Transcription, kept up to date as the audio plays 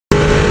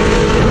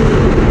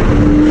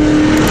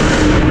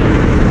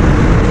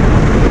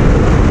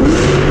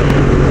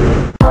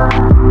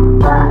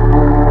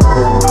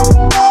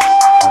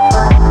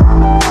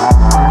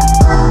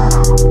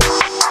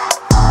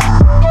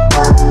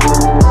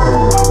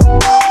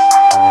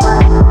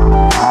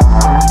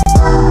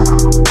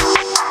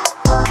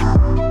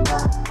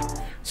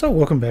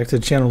Welcome back to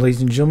the channel, ladies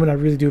and gentlemen. I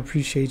really do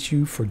appreciate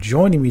you for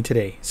joining me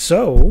today.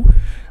 So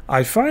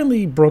I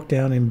finally broke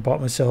down and bought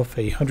myself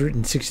a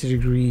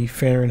 160-degree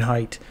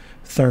Fahrenheit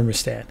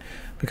thermostat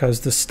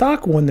because the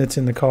stock one that's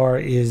in the car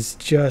is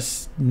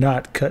just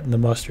not cutting the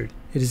mustard.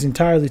 It is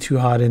entirely too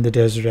hot in the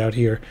desert out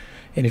here,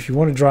 and if you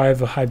want to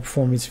drive a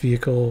high-performance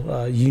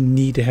vehicle, you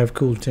need to have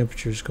cooler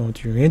temperatures going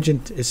through your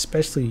engine,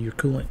 especially your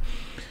coolant.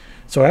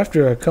 So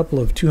after a couple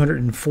of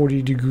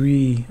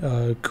 240-degree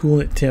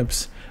coolant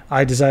temps,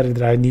 I decided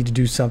that I need to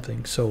do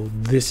something. So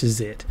this is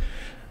it.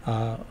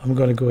 I'm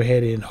going to go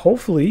ahead and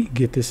hopefully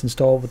get this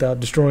installed without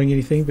destroying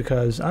anything,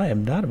 because I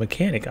am not a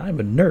mechanic.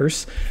 I'm a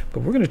nurse, but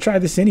we're going to try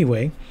this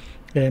anyway,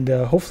 and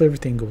hopefully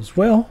everything goes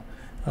well.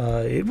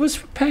 It was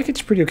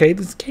packaged pretty okay.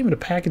 This came in a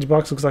package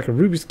box, looks like a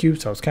Rubik's Cube,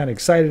 so I was kind of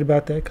excited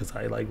about that because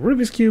I like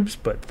Rubik's Cubes,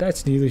 but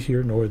that's neither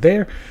here nor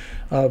there.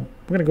 We're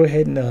going to go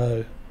ahead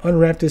and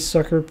unwrap this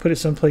sucker, put it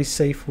someplace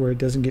safe where it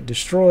doesn't get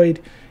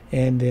destroyed,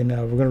 and then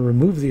we're going to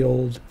remove the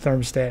old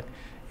thermostat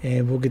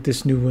and we'll get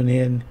this new one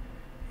in,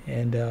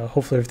 and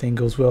hopefully everything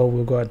goes well.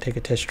 We'll go out and take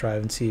a test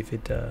drive and see if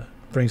it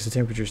brings the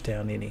temperatures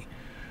down any.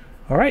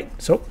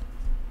 Alright, so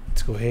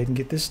let's go ahead and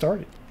get this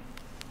started.